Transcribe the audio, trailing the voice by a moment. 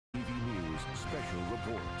special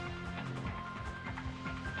report.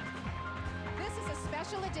 This is a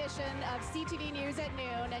special edition of CTV News at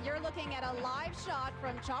noon, and you're looking at a live shot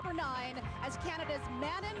from Chopper 9 as Canada's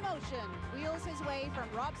Man in Motion wheels his way from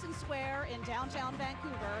Robson Square in downtown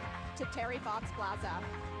Vancouver to Terry Fox Plaza.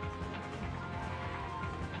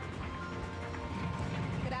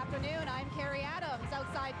 Good afternoon, I'm Carrie Adams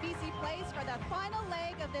outside BC Place for the final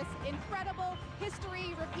leg of this incredible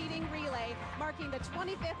history-repeating relay marking the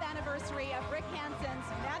 25th anniversary of Rick Hansen's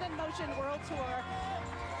Man in Motion World Tour.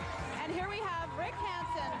 And here we have Rick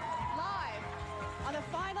Hansen live on the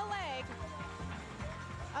final leg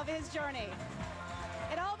of his journey.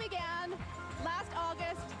 It all began last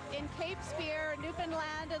August in Cape Spear,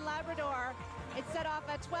 Newfoundland and Labrador. It set off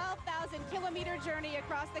a 12,000-kilometer journey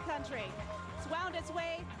across the country. It's wound its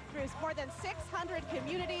way through more than 600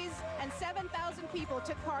 communities, and 7,000 people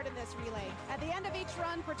took part in this relay. At the end of each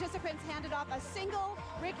run, participants handed off a single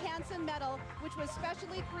Rick Hansen medal, which was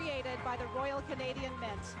specially created by the Royal Canadian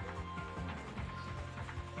Mint.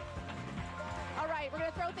 All right, we're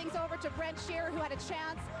going to throw things over to Brent Shearer, who had a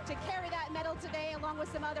chance to carry that medal today, along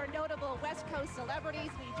with some other notable West Coast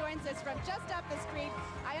celebrities. He joins us from just up the street.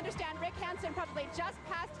 I understand Rick Hansen probably just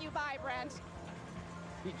passed you by, Brent.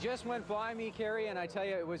 He just went by me, Carrie, and I tell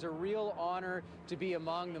you, it was a real honor to be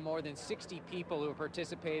among the more than 60 people who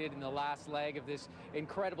participated in the last leg of this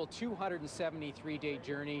incredible 273-day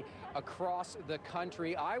journey across the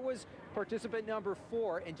country. I was participant number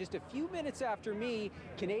 4, and just a few minutes after me,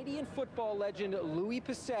 Canadian football legend Louis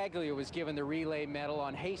Passaglio was given the relay medal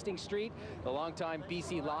on Hastings Street. The longtime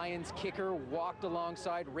BC Lions kicker walked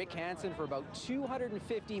alongside Rick Hansen for about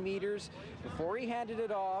 250 meters before he handed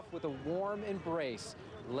it off with a warm embrace.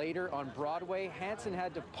 Later on Broadway, Hansen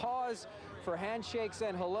had to pause for handshakes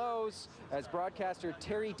and hellos as broadcaster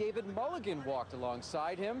Terry David Mulligan walked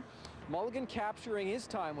alongside him. Mulligan capturing his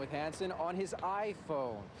time with Hansen on his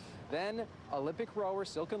iPhone. Then Olympic rower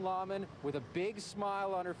Silken Lahmann with a big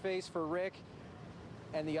smile on her face for Rick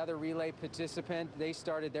and the other relay participant. They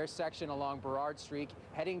started their section along Burrard Street,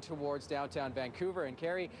 heading towards downtown Vancouver. And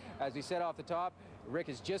Carrie, as we said off the top, Rick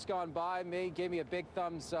has just gone by me, gave me a big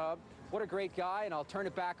thumbs up. What a great guy, and I'll turn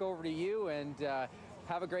it back over to you and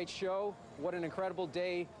have a great show. What an incredible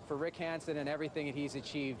day for Rick Hansen and everything that he's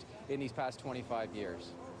achieved in these past 25 years.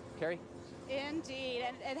 Carrie? Indeed,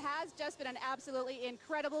 and it has just been an absolutely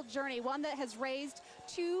incredible journey, one that has raised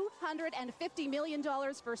 $250 million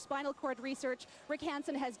for spinal cord research. Rick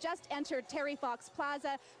Hansen has just entered Terry Fox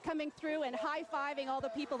Plaza, coming through and high-fiving all the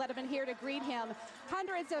people that have been here to greet him.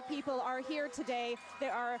 Hundreds of people are here today.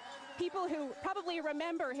 There are people who probably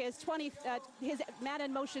remember his Man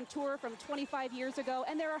in Motion tour from 25 years ago,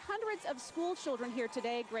 and there are hundreds of school children here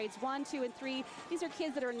today, grades 1, 2, and 3. These are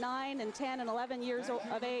kids that are 9 and 10 and 11 years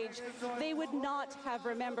of age. They would not have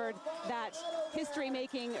remembered that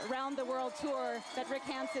history-making round-the-world tour that Rick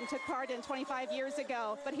Hansen took part in 25 years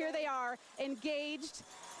ago. But here they are, engaged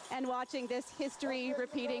and watching this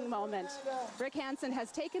history-repeating moment. Rick Hansen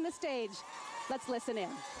has taken the stage. Let's listen in.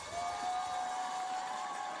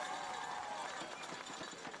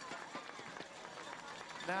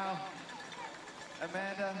 Now,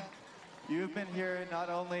 Amanda, you've been here not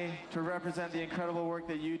only to represent the incredible work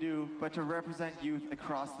that you do, but to represent youth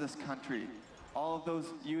across this country. All of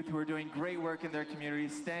those youth who are doing great work in their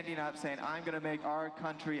communities, standing up saying, I'm going to make our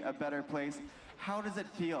country a better place. How does it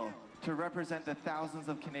feel to represent the thousands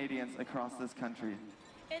of Canadians across this country?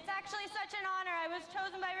 It's actually such an honor. I was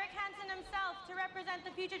chosen by Rick Hansen himself to represent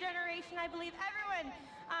the future generation. I believe everyone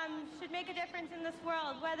should make a difference in this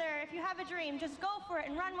world. Whether, if you have a dream, just go for it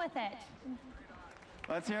and run with it.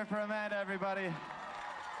 Let's hear it for Amanda, everybody.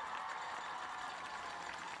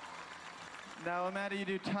 Now, Amanda, you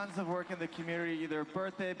do tons of work in the community, either a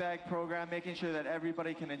birthday bag program, making sure that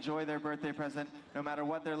everybody can enjoy their birthday present, no matter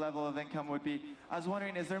what their level of income would be. I was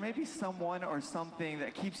wondering, is there maybe someone or something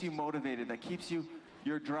that keeps you motivated, that keeps you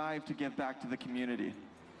your drive to give back to the community?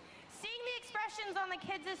 Seeing the expressions on the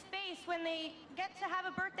kids' face when they get to have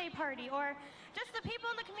a birthday party, or just the people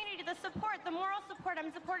in the community, the support, the moral support.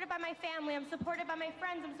 I'm supported by my family, I'm supported by my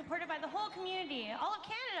friends, I'm supported by the whole community, all of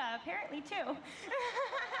Canada, apparently, too.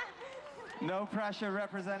 No pressure,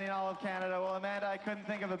 representing all of Canada. Well, Amanda, I couldn't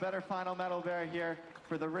think of a better final medal bearer here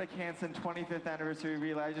for the Rick Hansen 25th anniversary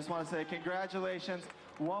relay. I just want to say congratulations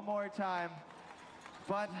one more time.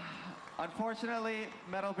 But unfortunately,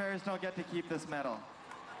 medal bearers don't get to keep this medal.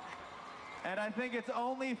 And I think it's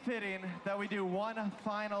only fitting that we do one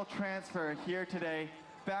final transfer here today,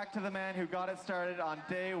 back to the man who got it started on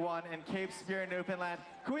day 1 in Cape Spear, Newfoundland.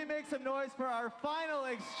 Can we make some noise for our final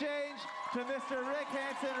exchange to Mr. Rick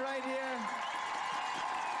Hansen right here?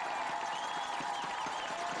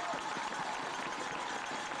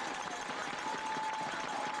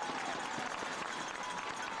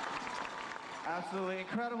 Absolutely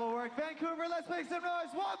incredible work. Vancouver, let's make some noise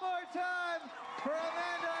one more time for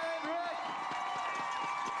Amanda and Rick.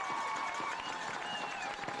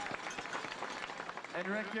 And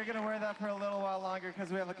Rick, you're going to wear that for a little while longer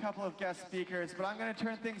because we have a couple of guest speakers, but I'm going to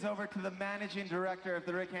turn things over to the managing director of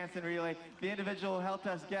the Rick Hansen Relay, the individual who helped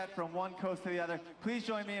us get from one coast to the other. Please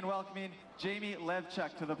join me in welcoming Jamie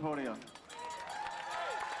Levchuk to the podium.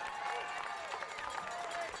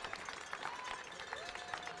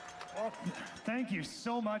 Well, thank you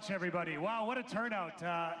so much, everybody. Wow, what a turnout.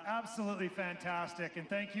 Absolutely fantastic. And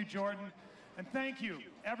thank you, Jordan. And thank you,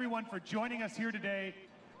 everyone, for joining us here today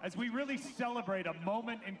as we really celebrate a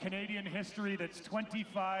moment in Canadian history that's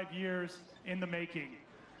 25 years in the making.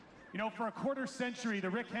 You know, for a quarter century, the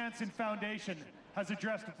Rick Hansen Foundation has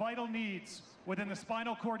addressed vital needs within the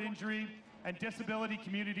spinal cord injury and disability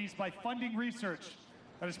communities by funding research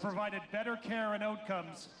that has provided better care and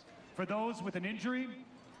outcomes for those with an injury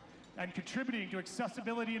and contributing to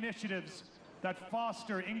accessibility initiatives that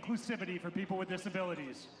foster inclusivity for people with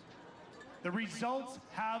disabilities. The results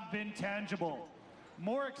have been tangible.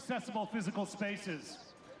 More accessible physical spaces,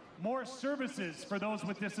 more services for those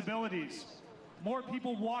with disabilities, more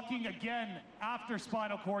people walking again after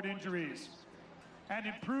spinal cord injuries, and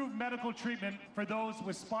improved medical treatment for those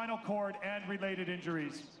with spinal cord and related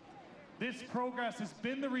injuries. This progress has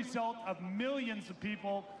been the result of millions of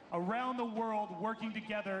people around the world working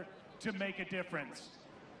together to make a difference.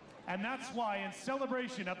 And that's why, in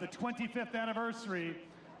celebration of the 25th anniversary,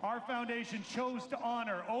 our foundation chose to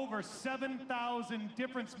honor over 7,000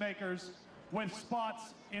 difference makers with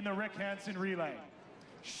spots in the Rick Hansen Relay,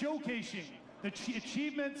 showcasing the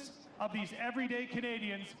achievements of these everyday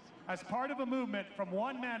Canadians as part of a movement from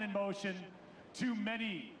one man in motion to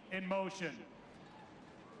many in motion.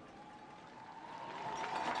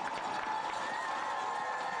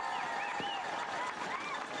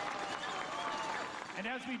 And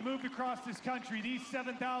as we've moved across this country, these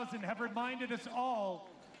 7,000 have reminded us all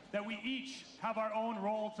that we each have our own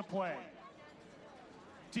role to play.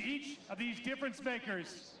 To each of these difference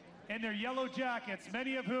makers in their yellow jackets,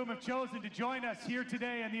 many of whom have chosen to join us here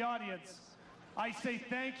today in the audience, I say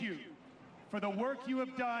thank you for the work you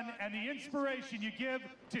have done and the inspiration you give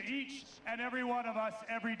to each and every one of us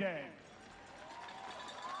every day.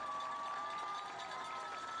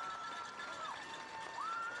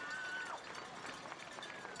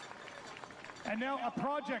 And now, a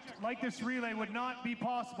project like this relay would not be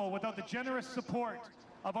possible without the generous support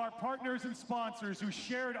of our partners and sponsors who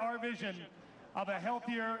shared our vision of a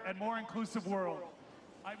healthier and more inclusive world.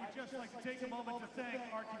 I would just like to take a moment to thank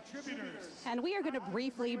our contributors. And we are going to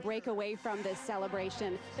briefly break away from this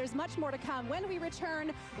celebration. There's much more to come. When we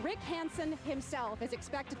return, Rick Hansen himself is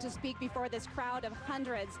expected to speak before this crowd of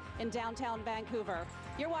hundreds in downtown Vancouver.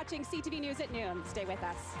 You're watching CTV News at noon. Stay with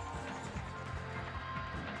us.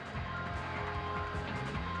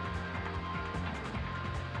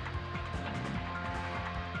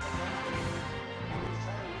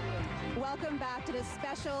 Welcome back to this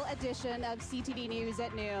special edition of CTV News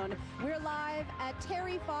at noon. We're live at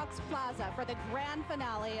Terry Fox Plaza for the grand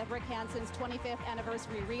finale of Rick Hansen's 25th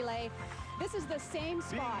anniversary relay. This is the same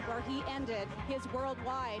spot where he ended his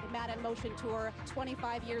worldwide Man in Motion tour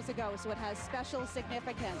 25 years ago, so it has special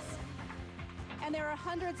significance. And there are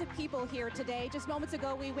hundreds of people here today. Just moments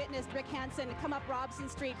ago, we witnessed Rick Hansen come up Robson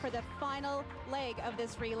Street for the final leg of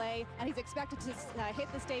this relay, and he's expected to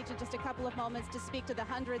hit the stage in just a couple of moments to speak to the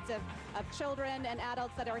hundreds of children and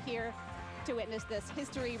adults that are here to witness this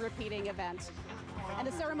history-repeating event. And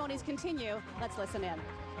the ceremonies continue. Let's listen in.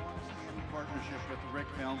 Partnership with the Rick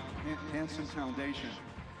Hansen Foundation.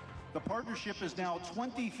 The partnership is now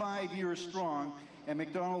 25 years strong, and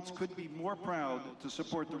McDonald's could be more proud to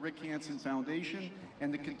support the Rick Hansen Foundation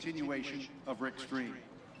and the continuation of Rick's dream.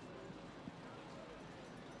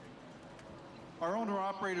 Our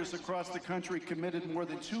owner-operators across the country committed more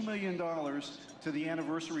than $2 million to the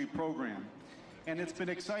anniversary program. And it's been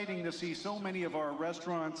exciting to see so many of our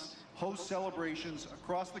restaurants host celebrations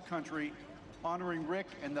across the country honoring Rick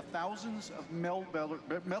and the thousands of medal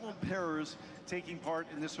bearers taking part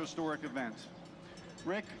in this historic event.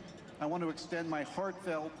 Rick, I want to extend my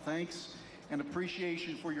heartfelt thanks and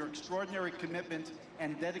appreciation for your extraordinary commitment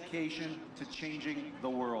and dedication to changing the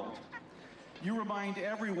world. You remind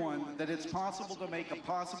everyone that it's possible to make a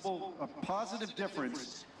positive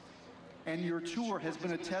difference, and your tour has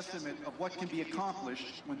been a testament of what can be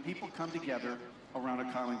accomplished when people come together around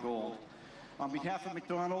a common goal. On behalf of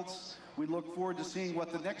McDonald's, we look forward to seeing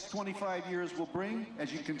what the next 25 years will bring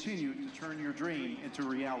as you continue to turn your dream into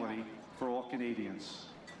reality for all Canadians.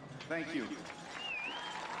 Thank you.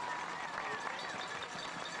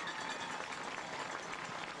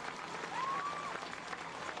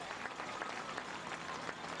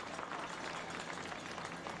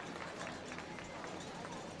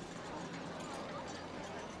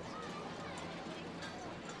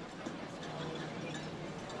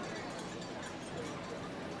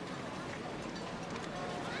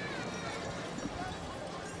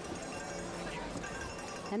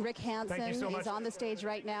 And Rick Hansen so much. is on the stage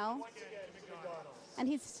right now. And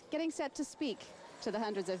he's getting set to speak to the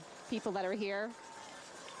hundreds of people that are here.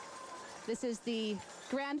 This is the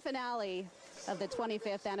grand finale of the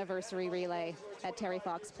 25th anniversary relay at Terry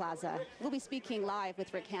Fox Plaza. We'll be speaking live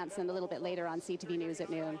with Rick Hansen a little bit later on CTV News at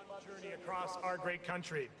noon. Journey across our great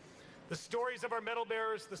country. The stories of our medal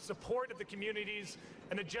bearers, the support of the communities,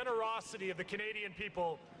 and the generosity of the Canadian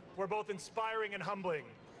people were both inspiring and humbling.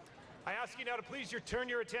 I ask you now to please turn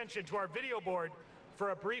your attention to our video board for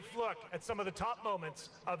a brief look at some of the top moments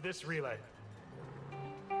of this relay.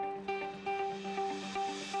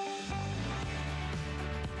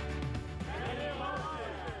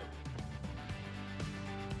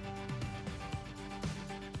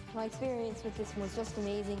 My experience with this was just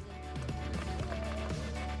amazing.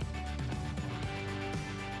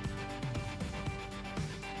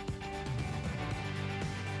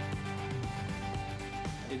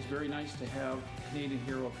 It's very nice to have Canadian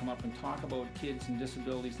Hero come up and talk about kids and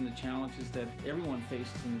disabilities and the challenges that everyone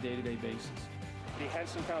faces on a day-to-day basis. The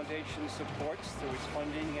Hansen Foundation supports through its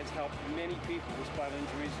funding has helped many people with spinal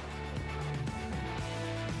injuries.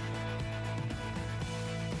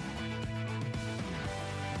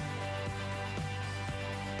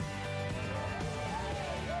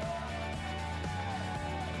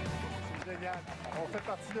 C'est génial. On fait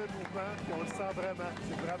partie d'un mouvement et on le sent vraiment.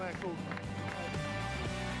 C'est vraiment cool.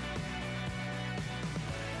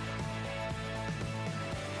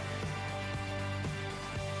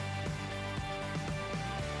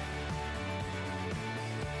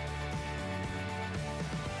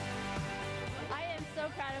 So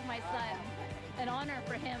proud of my son. An honor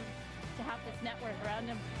for him to have this network around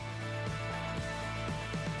him.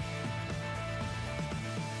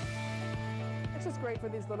 It's just great for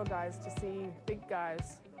these little guys to see big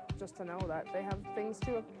guys, just to know that they have things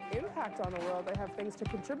to impact on the world, they have things to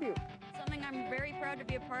contribute. Something I'm very proud to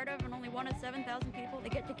be a part of, and only one of 7,000 people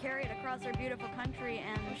that get to carry it across our beautiful country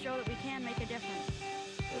and show that we can make a difference.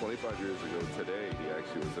 25 years ago today, he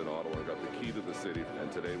actually was in Ottawa and got the key to the city. And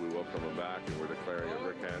today we welcome him back and we're declaring it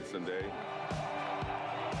Rick Hansen Day.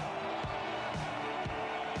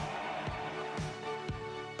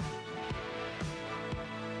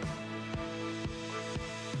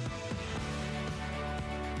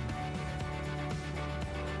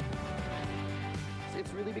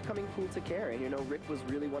 It's really becoming cool to care, and you know, Rick was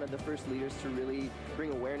really one of the first leaders to really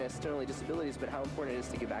bring awareness to not only disabilities, but how important it is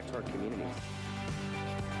to give back to our communities.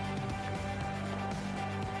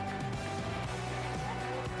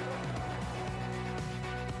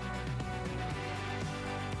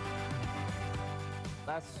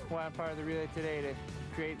 That's why I'm part of the relay today, to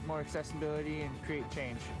create more accessibility and create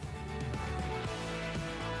change.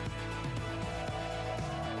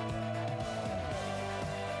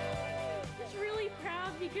 Just really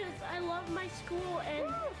proud because I love my school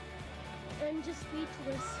and just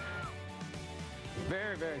speechless.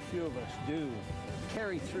 Very, very few of us do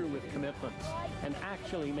carry through with commitments and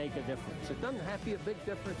actually make a difference. It doesn't have to be a big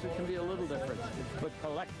difference, it can be a little difference, but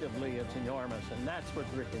collectively it's enormous, and that's what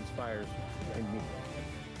Rick inspires in me.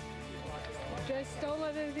 Just don't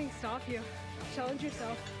let anything stop you. Challenge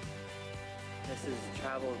yourself. This has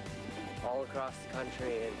traveled all across the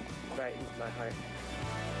country and brightens my heart.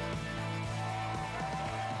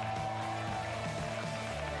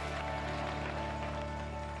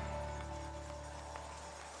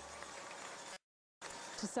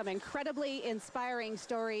 To some incredibly inspiring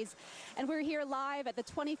stories. And we're here live at the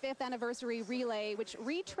 25th anniversary relay, which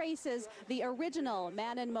retraces the original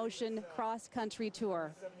Man in Motion cross-country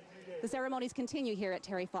tour. The ceremonies continue here at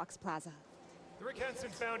Terry Fox Plaza. The Rick Hansen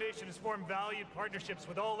Foundation has formed valued partnerships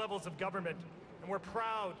with all levels of government, and we're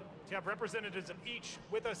proud to have representatives of each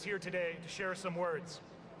with us here today to share some words.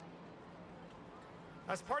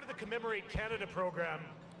 As part of the Commemorate Canada program,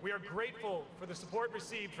 we are grateful for the support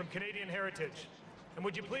received from Canadian Heritage. And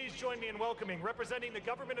would you please join me in welcoming, representing the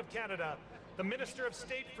Government of Canada, the Minister of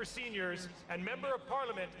State for Seniors and Member of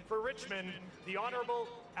Parliament for Richmond, the Honourable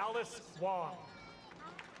Alice Wong.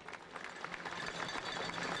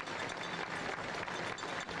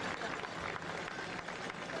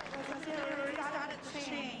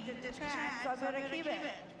 So I'm going to keep it.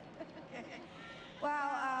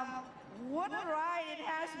 Well, what a ride it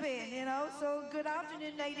has been, you know. So good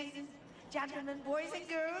afternoon, ladies and gentlemen, boys and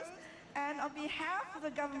girls. And on behalf of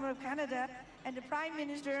the Government of Canada and the Prime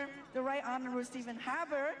Minister, the Right Honourable Stephen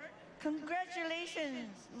Harper,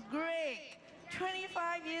 congratulations, Greg.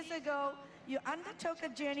 25 years ago, you undertook a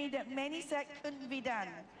journey that many said couldn't be done.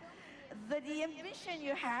 The ambition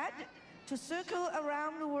you had to circle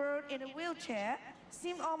around the world in a wheelchair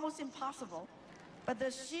seemed almost impossible, but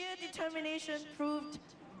the sheer determination proved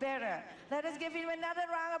better. Let us give him another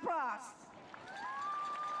round of applause.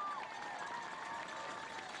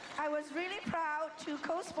 I was really proud to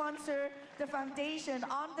co-sponsor the foundation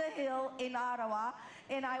on the Hill in Ottawa,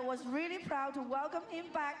 and I was really proud to welcome him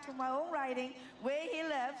back to my own riding where he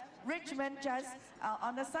lives, Richmond, just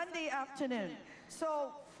on a Sunday afternoon.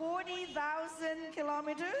 So 40,000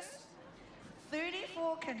 kilometers,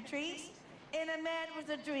 34 countries, and a man with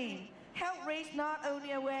a dream. Help raise not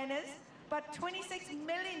only awareness, but $26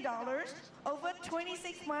 million over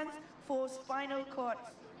 26 months for spinal cord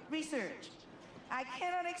research. I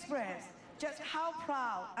cannot express just how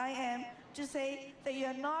proud I am to say that you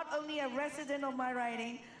are not only a resident of my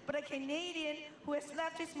riding, but a Canadian who has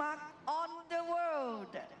left his mark on the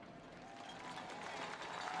world.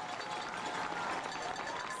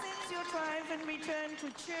 Since your triumphant return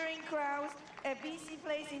to cheering crowds at BC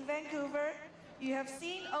Place in Vancouver, you have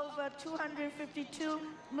seen over $252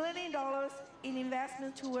 million in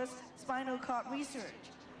investment towards spinal cord research,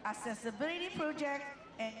 accessibility projects,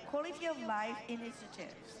 and quality of life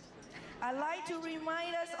initiatives. I'd like to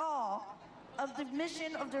remind us all of the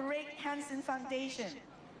mission of the Rick Hansen Foundation,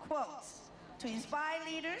 quotes, to inspire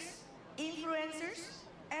leaders, influencers,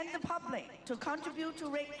 and the public to contribute to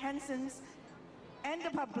Rick Hansen's and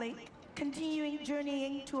the public continuing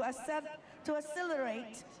journeying to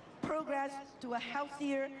accelerate progress to a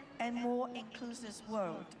healthier and more inclusive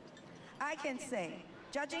world. I can say,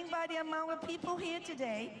 judging by the amount of people here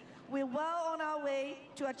today, we're well on our way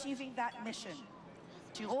to achieving that mission.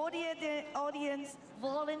 To all the audience,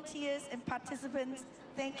 volunteers, and participants,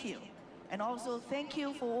 thank you. And also thank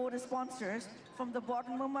you for all the sponsors from the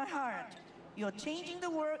bottom of my heart. You're changing the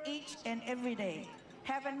world each and every day.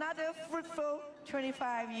 Have another fruitful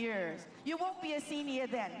 25 years. You won't be a senior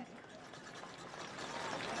then.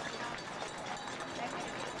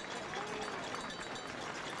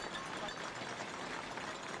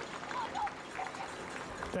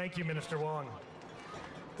 Thank you, Minister Wong.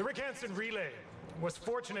 The Rick Hansen Relay was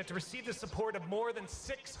fortunate to receive the support of more than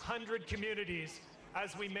 600 communities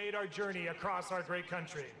as we made our journey across our great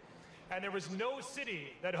country. And there was no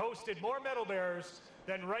city that hosted more medal bearers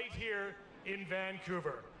than right here in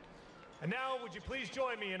Vancouver. And now, would you please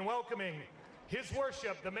join me in welcoming His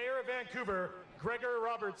Worship, the Mayor of Vancouver, Gregor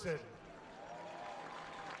Robertson.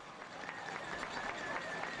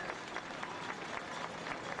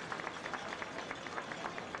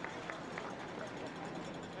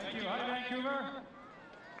 Thank you. Hi, Vancouver.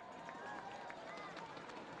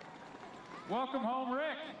 Welcome home,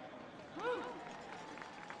 Rick. Woo.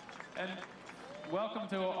 And welcome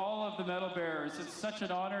to all of the medal bearers. It's such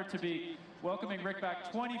an honor to be welcoming Rick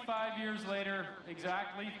back 25 years later,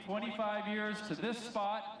 exactly 25 years to this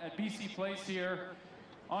spot at BC Place here,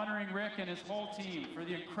 honoring Rick and his whole team for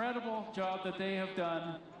the incredible job that they have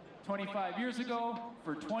done 25 years ago,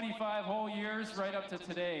 for 25 whole years, right up to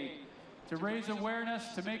today, to raise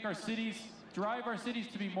awareness, to make our cities, drive our cities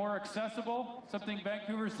to be more accessible, something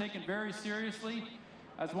Vancouver's taken very seriously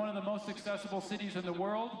as one of the most accessible cities in the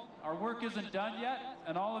world. Our work isn't done yet,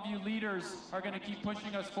 and all of you leaders are going to keep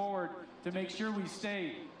pushing us forward to make sure we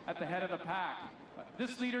stay at the head of the pack.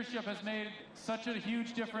 This leadership has made such a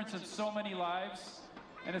huge difference in so many lives,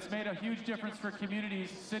 and it's made a huge difference for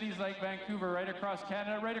communities, cities like Vancouver, right across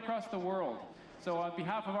Canada, right across the world. So on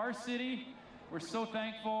behalf of our city, we're so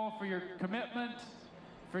thankful for your commitment,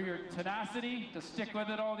 for your tenacity to stick with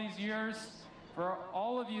it all these years, for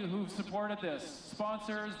all of you who've supported this,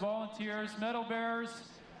 sponsors, volunteers, medal bearers,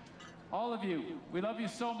 all of you. We love you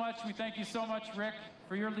so much. We thank you so much, Rick,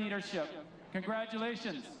 for your leadership.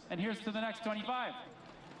 Congratulations, and here's to the next 25.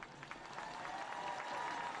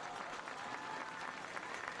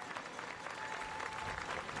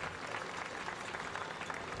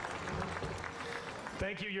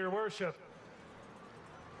 Thank you, Your Worship.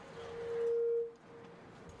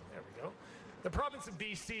 There we go. The province of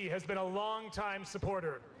BC has been a long-time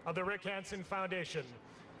supporter of the Rick Hansen Foundation,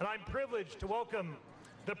 and I'm privileged to welcome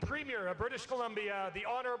the Premier of British Columbia, the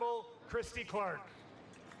Honourable Christy Clark.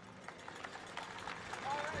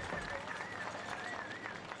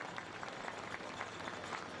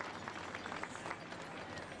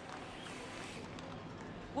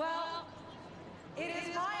 Well, it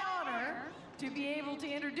is my honor to be able to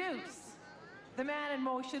introduce the man in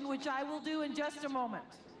motion, which I will do in just a moment.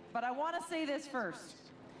 But I want to say this first,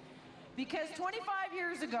 because 25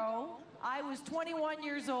 years ago, I was 21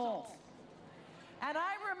 years old. And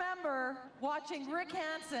I remember watching Rick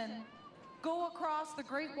Hansen go across the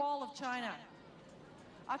Great Wall of China,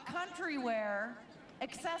 a country where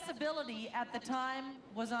accessibility at the time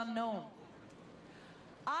was unknown.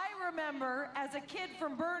 I remember as a kid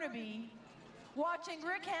from Burnaby watching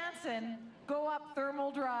Rick Hansen go up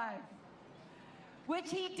Thermal Drive, which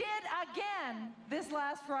he did again this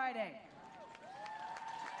last Friday.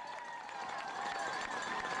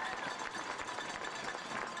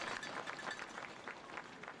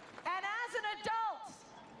 And as an adult,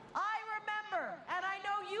 I remember, and I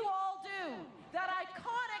know you all do, that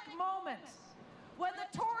iconic moment when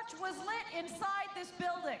the torch was lit inside this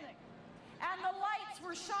building and the lights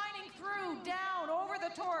were shining through down over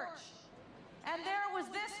the torch. And there was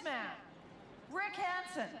this man, Rick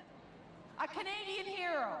Hansen, a Canadian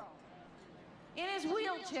hero, in his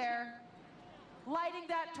wheelchair, lighting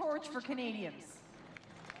that torch for Canadians.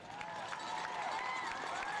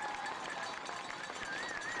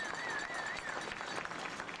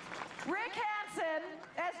 Rick Hansen,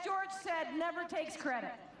 as George said, never takes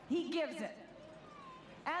credit. He gives it.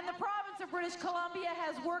 And the province of British Columbia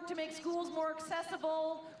has worked to make schools more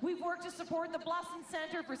accessible. We've worked to support the Blusson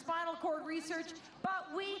Centre for Spinal Cord Research, but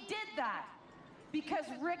we did that because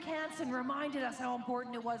Rick Hansen reminded us how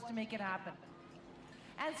important it was to make it happen.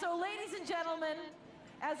 And so, ladies and gentlemen,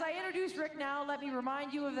 as I introduce Rick now, let me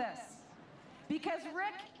remind you of this. Because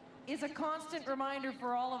Rick is a constant reminder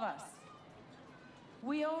for all of us.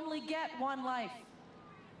 We only get one life.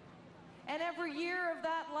 And every year of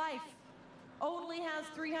that life only has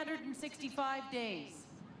 365 days.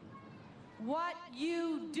 What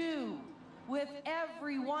you do with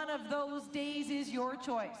every one of those days is your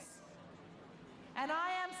choice. And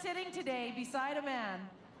I am sitting today beside a man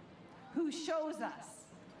who shows us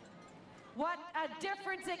what a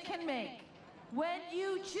difference it can make when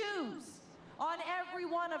you choose on every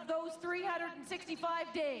one of those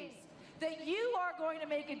 365 days that you are going to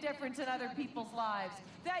make a difference in other people's lives,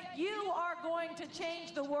 that you are going to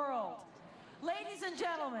change the world. Ladies and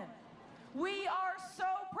gentlemen, we are so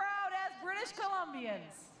proud as British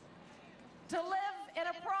Columbians to live in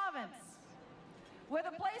a province with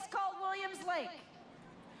a place called Williams Lake,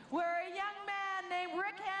 where a young man named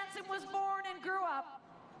Rick Hansen was born and grew up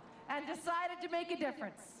and decided to make a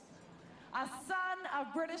difference. A son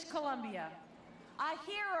of British Columbia, a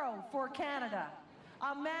hero for Canada,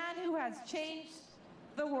 a man who has changed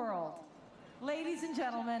the world. Ladies and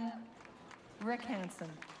gentlemen, Rick Hansen.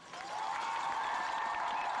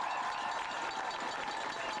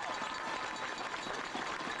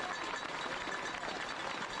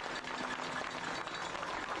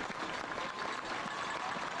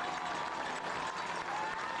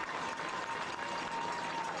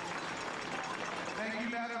 Thank you,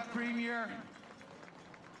 Madam Premier.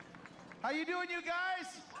 How you doing, you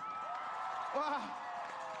guys? Wow.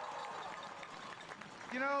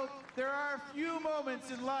 You know, there are a few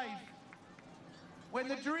moments in life when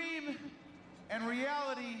the dream and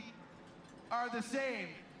reality are the same.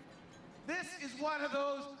 This is one of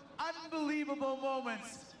those unbelievable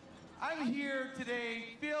moments. I'm here today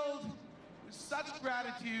filled with such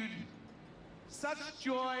gratitude, such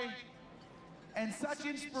joy, and such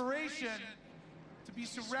inspiration to be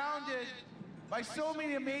surrounded by so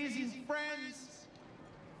many amazing friends,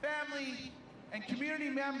 family, and community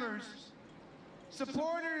members,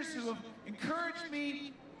 supporters who have encouraged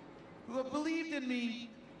me, who have believed in me,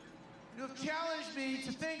 who have challenged me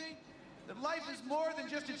to think that life is more than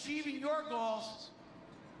just achieving your goals.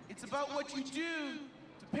 It's about what you do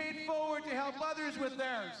to pay it forward to help others with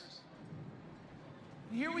theirs.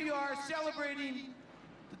 And here we are celebrating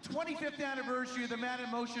the 25th anniversary of the Man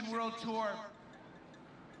in Motion World Tour.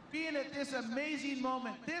 Being at this amazing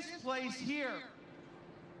moment, this place here,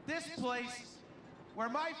 this place where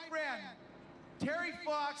my friend Terry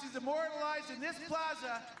Fox is immortalized in this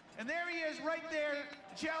plaza, and there he is right there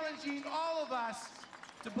challenging all of us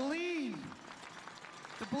to believe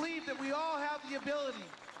that we all have the ability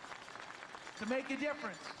to make a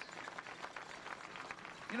difference.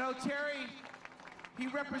 You know, Terry, he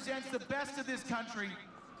represents the best of this country.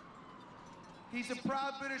 He's a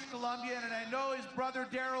proud British Columbian, and I know his brother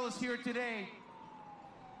Daryl is here today.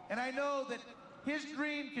 And I know that his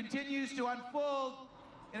dream continues to unfold,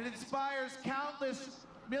 and it inspires countless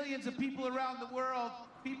millions of people around the world,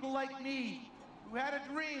 people like me, who had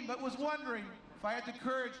a dream but was wondering if I had the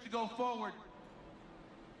courage to go forward.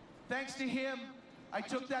 Thanks to him, I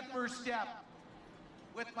took that first step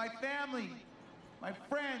with my family, my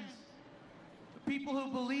friends, the people who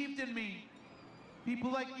believed in me,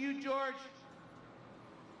 people like you, George,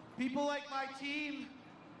 people like my team,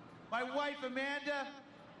 my wife, Amanda,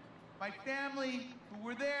 my family, who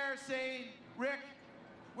were there saying, Rick,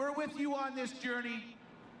 we're with you on this journey.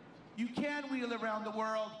 You can wheel around the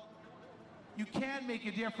world. You can make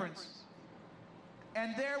a difference.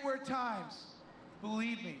 And there were times,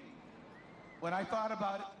 believe me, when I thought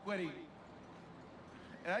about quitting.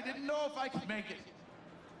 and I didn't know if I could make it.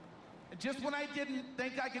 And just when I didn't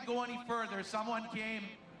think I could go any further, someone came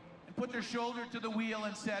and put their shoulder to the wheel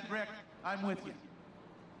and said, Rick, I'm with you.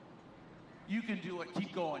 You can do it,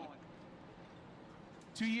 keep going.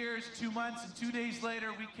 2 years, 2 months, and 2 days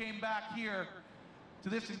later, we came back here to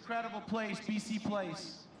this incredible place, BC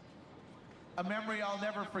Place. A memory I'll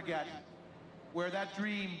never forget, where that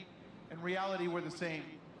dream and reality were the same.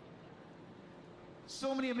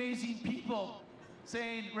 So many amazing people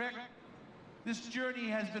saying, Rick, this journey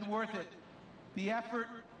has been worth it. The effort,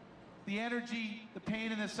 the energy, the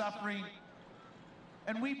pain, and the suffering.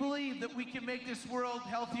 And we believe that we can make this world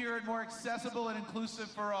healthier and more accessible and inclusive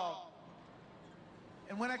for all.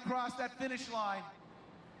 And when I crossed that finish line,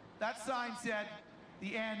 that sign said,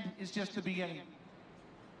 the end is just the beginning.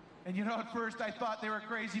 And you know, at first I thought they were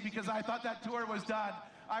crazy because I thought that tour was done.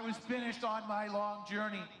 I was finished on my long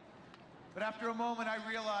journey. But after a moment, I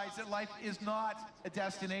realized that life is not a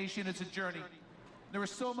destination, it's a journey. There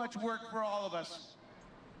was so much work for all of us.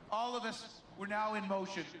 All of us were now in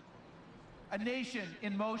motion. A nation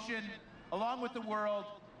in motion, along with the world,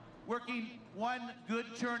 working one good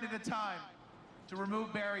turn at a time to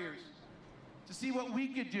remove barriers, to see what we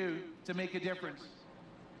could do to make a difference,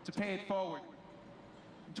 to pay it forward.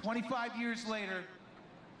 25 years later,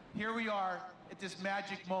 here we are at this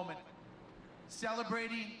magic moment,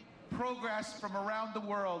 celebrating progress from around the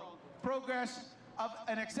world, progress of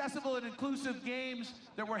an accessible and inclusive games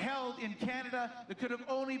that were held in Canada that could have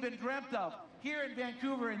only been dreamt of, here in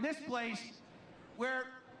Vancouver, in this place, where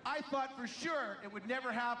I thought for sure it would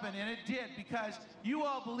never happen, and it did, because you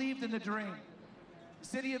all believed in the dream. The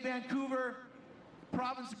City of Vancouver, the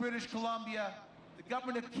Province of British Columbia, the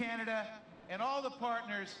Government of Canada, and all the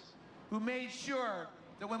partners who made sure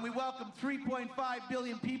that when we welcomed 3.5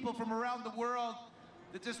 billion people from around the world,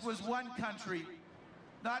 that this was one country,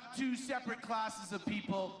 not two separate classes of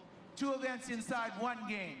people, two events inside one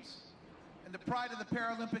games. And the pride of the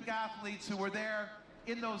Paralympic athletes who were there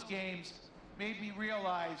in those games made me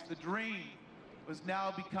realize the dream was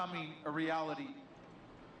now becoming a reality.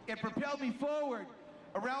 It propelled me forward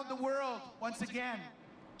around the world once again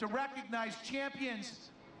to recognize champions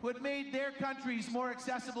who had made their countries more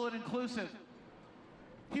accessible and inclusive.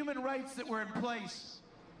 Human rights that were in place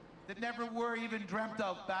that never were even dreamt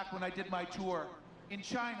of back when I did my tour. In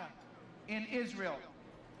China, in Israel,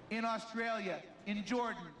 in Australia, in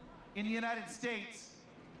Jordan, in the United States,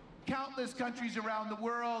 countless countries around the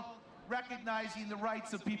world recognizing the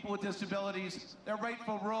rights of people with disabilities, their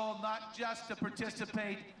rightful role not just to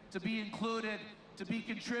participate, to be included, to be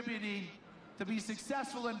contributing, to be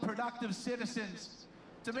successful and productive citizens,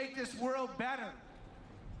 to make this world better.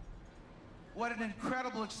 What an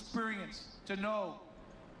incredible experience to know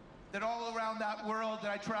that all around that world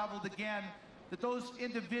that I traveled again, that those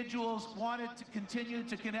individuals wanted to continue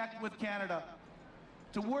to connect with Canada,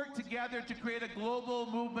 to work together to create a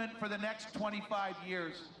global movement for the next 25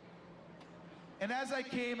 years. And as I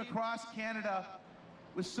came across Canada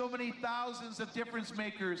with so many thousands of difference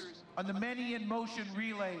makers on the Many in Motion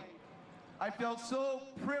relay, I felt so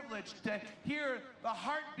privileged to hear the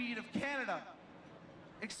heartbeat of Canada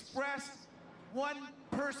expressed one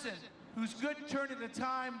person whose good turn at a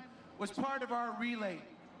time was part of our relay.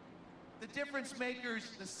 The difference makers,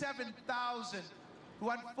 the 7,000 who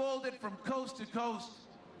unfolded from coast to coast.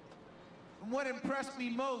 And what impressed me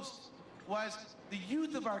most was the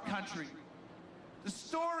youth of our country, the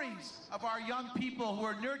stories of our young people who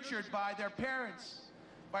are nurtured by their parents,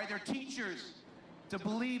 by their teachers, to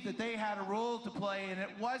believe that they had a role to play, and it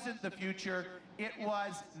wasn't the future, it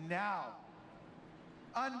was now.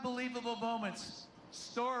 Unbelievable moments,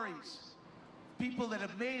 stories, people that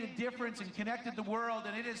have made a difference and connected the world,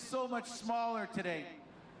 and it is so much smaller today.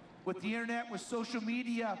 With the internet, with social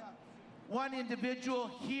media, one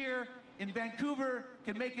individual here in Vancouver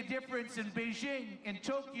can make a difference in Beijing, in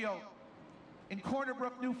Tokyo, in Corner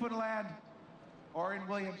Brook, Newfoundland, or in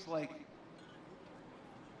Williams Lake.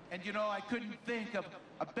 And you know, I couldn't think of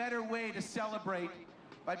a better way to celebrate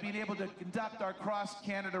by being able to conduct our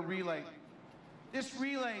cross-Canada relay. This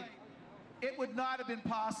relay, it would not have been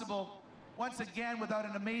possible, once again, without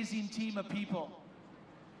an amazing team of people.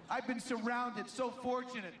 I've been surrounded, so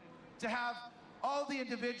fortunate to have all the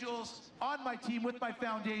individuals on my team with my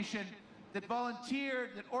foundation that volunteered,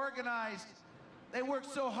 that organized. They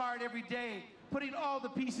worked so hard every day, putting all the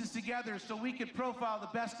pieces together so we could profile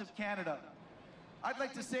the best of Canada. I'd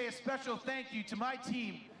like to say a special thank you to my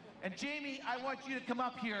team. And Jamie, I want you to come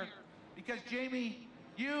up here because Jamie,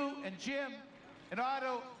 you and Jim and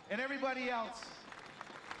Otto and everybody else,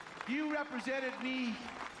 you represented me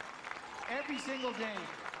every single day.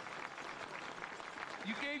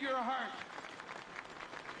 You gave your heart.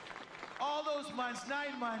 all those months,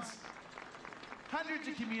 9 months, hundreds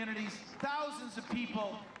of communities, thousands of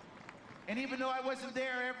people. And even though I wasn't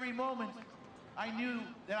there every moment, I knew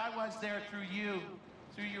that I was there through you,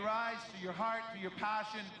 through your eyes, through your heart, through your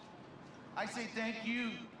passion. I say thank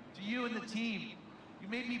you to you and the team. You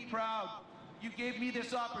made me proud. You gave me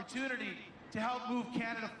this opportunity to help move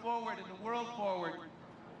Canada forward and the world forward.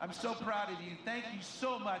 I'm so proud of you. Thank you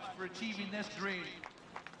so much for achieving this dream.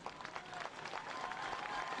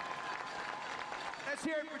 Let's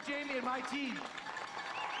hear it for Jamie and my team.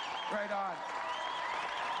 Right on.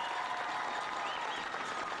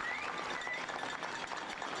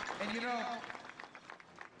 And you know,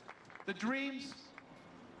 the dreams,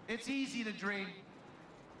 it's easy to dream.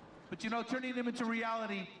 But you know, turning them into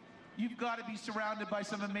reality, you've got to be surrounded by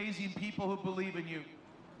some amazing people who believe in you.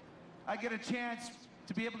 I get a chance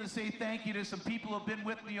to be able to say thank you to some people who have been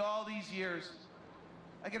with me all these years.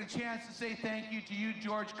 I get a chance to say thank you to you,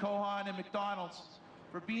 George Cohan and McDonald's,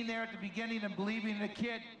 for being there at the beginning and believing in a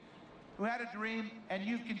kid who had a dream, and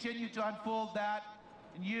you've continued to unfold that.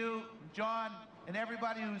 And you, John, and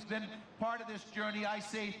everybody who's been part of this journey, I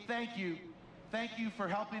say thank you. Thank you for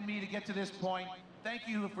helping me to get to this point. Thank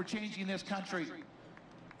you for changing this country.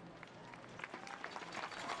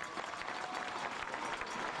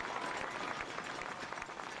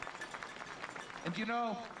 And you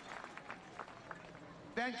know,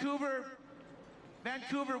 Vancouver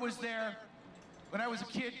was there when I was a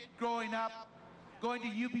kid growing up, going to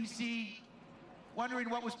UBC, wondering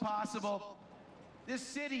what was possible. This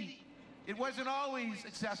city, it wasn't always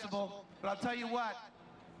accessible, but I'll tell you what,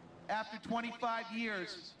 after 25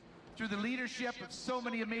 years, through the leadership of so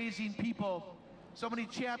many amazing people, so many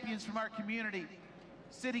champions from our community,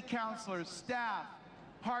 city councilors, staff,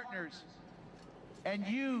 partners, and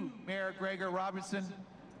you, Mayor Gregor Robertson,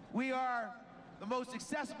 we are the most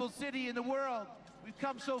accessible city in the world. We've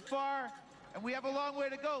come so far, and we have a long way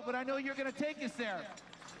to go, but I know you're going to take us there.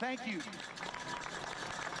 Thank you.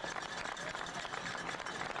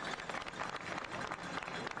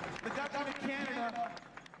 The government of Canada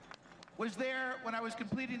was there when I was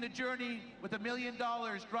completing the journey with $1 million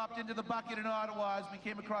dropped into the bucket in Ottawa as we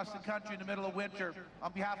came across the country in the middle of winter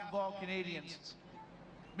on behalf of all Canadians.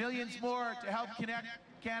 Millions more to help connect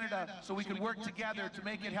Canada so we can work together to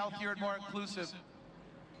make it healthier and more inclusive.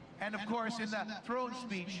 And of course, in the throne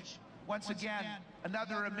speech, once again,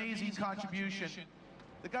 another amazing contribution.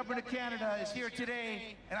 The government of Canada is here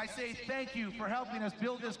today, and I say thank you for helping us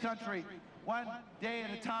build this country one day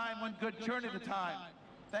at a time, one good turn at a time.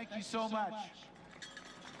 Thank you so much.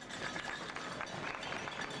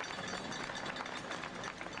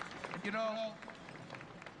 And you know,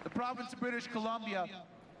 the province of British Columbia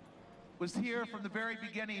was here from the very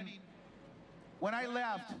beginning. When I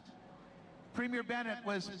left, Premier Bennett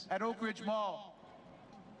was at Oak Ridge Mall.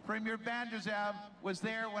 Premier Van der Zalm was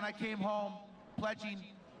there when I came home, pledging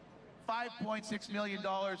 $5.6 million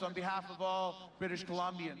on behalf of all British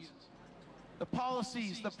Columbians. The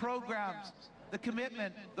policies, the programs, the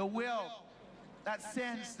commitment, the will, that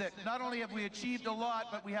sense that not only have we achieved a lot,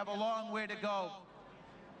 but we have a long way to go.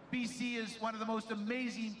 BC is one of the most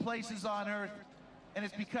amazing places on earth, and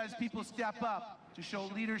it's because people step up to show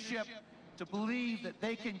leadership, to believe that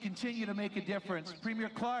they can continue to make a difference. Premier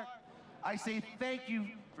Clark, I say thank you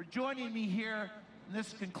for joining me here in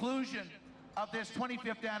this conclusion of this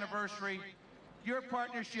 25th anniversary. Your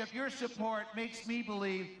partnership, your support makes me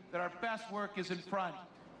believe that our best work is in front.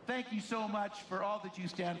 Thank you so much for all that you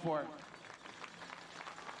stand for.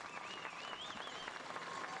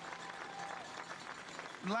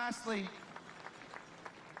 And lastly,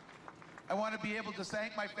 I want to be able to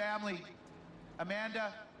thank my family,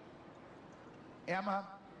 Amanda, Emma,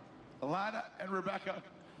 Alana, and Rebecca.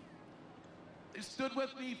 They stood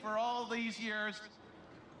with me for all these years,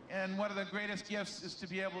 and one of the greatest gifts is to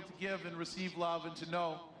be able to give and receive love and to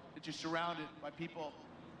know that you're surrounded by people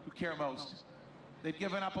who care most. They've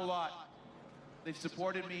given up a lot. They've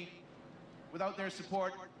supported me. Without their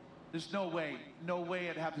support, there's no way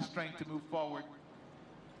I'd have the strength to move forward.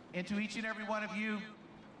 And to each and every one of you,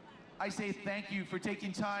 I say thank you for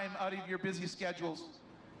taking time out of your busy schedules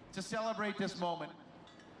to celebrate this moment,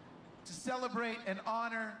 to celebrate and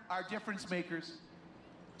honor our difference makers,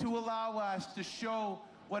 to allow us to show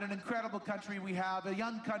what an incredible country we have, a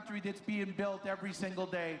young country that's being built every single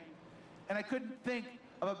day. And I couldn't think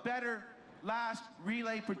of a better last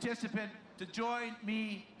relay participant to join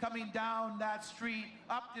me coming down that street,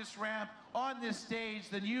 up this ramp, on this stage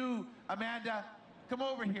than you, Amanda. Come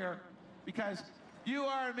over here, because you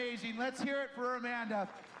are amazing. Let's hear it for Amanda.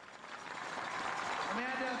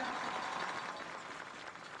 Amanda,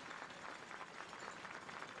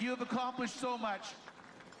 you have accomplished so much.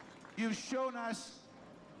 You've shown us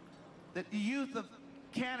that the youth of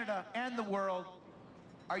Canada and the world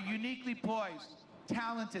are uniquely poised,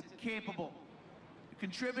 talented, capable,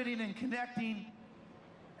 contributing and connecting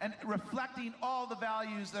and reflecting all the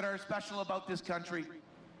values that are special about this country.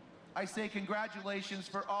 I say congratulations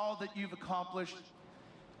for all that you've accomplished.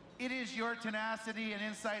 It is your tenacity and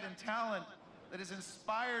insight and talent that has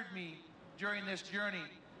inspired me during this journey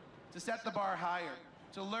to set the bar higher,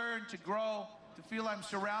 to learn, to grow, to feel I'm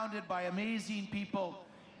surrounded by amazing people,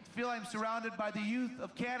 to feel I'm surrounded by the youth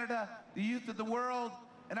of Canada, the youth of the world,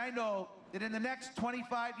 and I know that in the next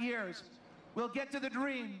 25 years, we'll get to the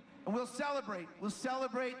dream and we'll celebrate. We'll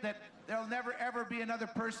celebrate that there'll never ever be another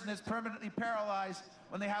person that's permanently paralyzed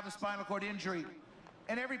when they have a spinal cord injury.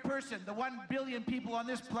 And every person, the 1 billion people on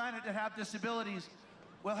this planet that have disabilities,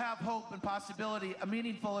 will have hope and possibility, a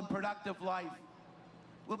meaningful and productive life.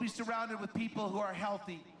 We'll be surrounded with people who are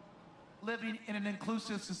healthy, living in an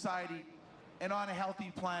inclusive society and on a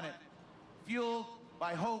healthy planet, fueled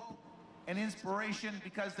by hope and inspiration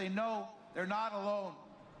because they know they're not alone.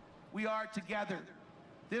 We are together.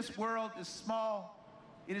 This world is small,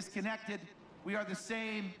 it is connected, we are the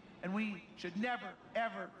same, and we should never,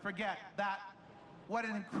 ever forget that. What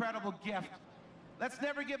an incredible gift. Let's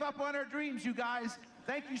never give up on our dreams, you guys.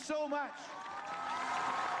 Thank you so much.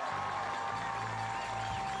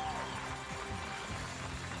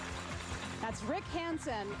 That's Rick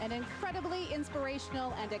Hansen, an incredibly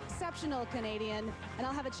inspirational and exceptional Canadian. And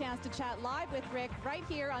I'll have a chance to chat live with Rick right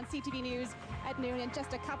here on CTV News at noon in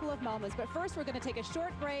just a couple of moments. But first, we're going to take a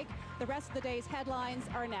short break. The rest of the day's headlines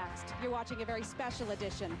are next. You're watching a very special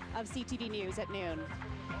edition of CTV News at noon.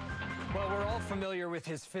 Well, we're all familiar with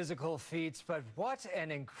his physical feats, but what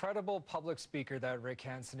an incredible public speaker that Rick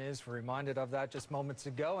Hansen is. We're reminded of that just moments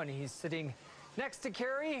ago, and he's sitting next to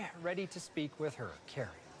Carrie, ready to speak with her. Carrie.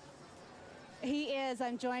 He is.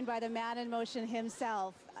 I'm joined by the man in motion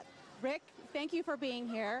himself. Rick, thank you for being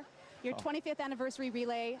here. Your 25th anniversary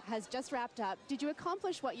relay has just wrapped up. Did you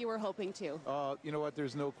accomplish what you were hoping to? You know what?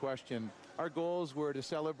 There's no question. Our goals were to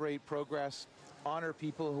celebrate progress, honor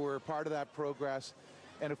people who were part of that progress,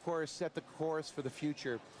 and of course set the course for the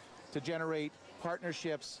future to generate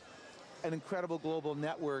partnerships, an incredible global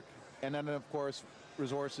network, and then of course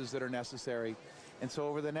resources that are necessary. And so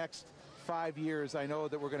over the next 5 years, I know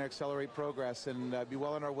that we're going to accelerate progress and be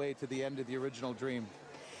well on our way to the end of the original dream.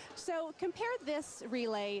 So compare this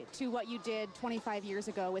relay to what you did 25 years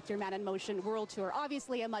ago with your Man in Motion World Tour.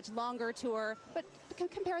 Obviously a much longer tour, but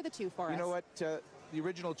compare the two for us. You know what? The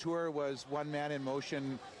original tour was one man in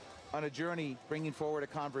motion on a journey, bringing forward a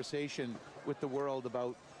conversation with the world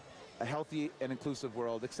about a healthy and inclusive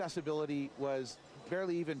world. Accessibility was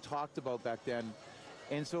barely even talked about back then.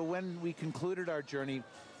 And so when we concluded our journey,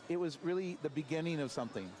 it was really the beginning of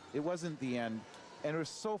something. It wasn't the end. And there was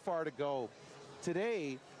so far to go.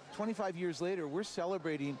 Today, 25 years later, we're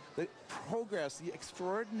celebrating the progress, the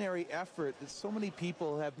extraordinary effort that so many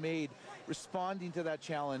people have made responding to that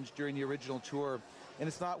challenge during the original tour. And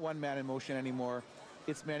it's not one man in motion anymore.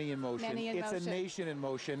 It's many in motion. It's a nation in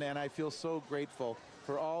motion, and I feel so grateful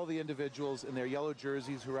for all the individuals in their yellow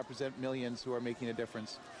jerseys who represent millions who are making a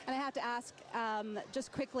difference. And I have to ask,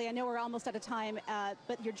 just quickly, I know we're almost out of time,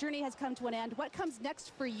 but your journey has come to an end. What comes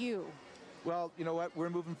next for you? Well, you know what? We're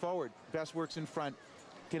moving forward. Best work's in front.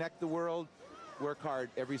 Connect the world, work hard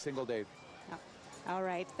every single day. All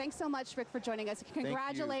right. Thanks so much, Rick, for joining us.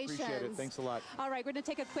 Congratulations. Thank you. Appreciate it. Thanks a lot. All right, we're going to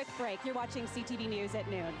take a quick break. You're watching CTV News at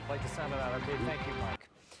noon. Like the sound of that. Okay, thank you, Mike.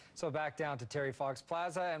 So back down to Terry Fox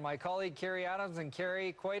Plaza and my colleague Carrie Adams. And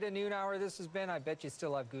Carrie, quite a noon hour this has been. I bet you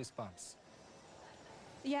still have goosebumps.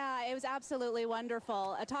 Yeah, it was absolutely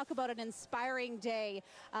wonderful. Talk about an inspiring day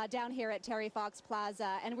down here at Terry Fox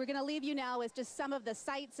Plaza. And we're going to leave you now with just some of the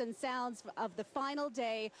sights and sounds of the final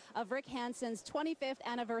day of Rick Hansen's 25th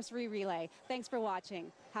anniversary relay. Thanks for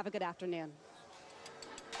watching. Have a good afternoon.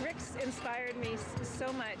 Rick's inspired me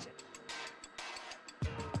so much.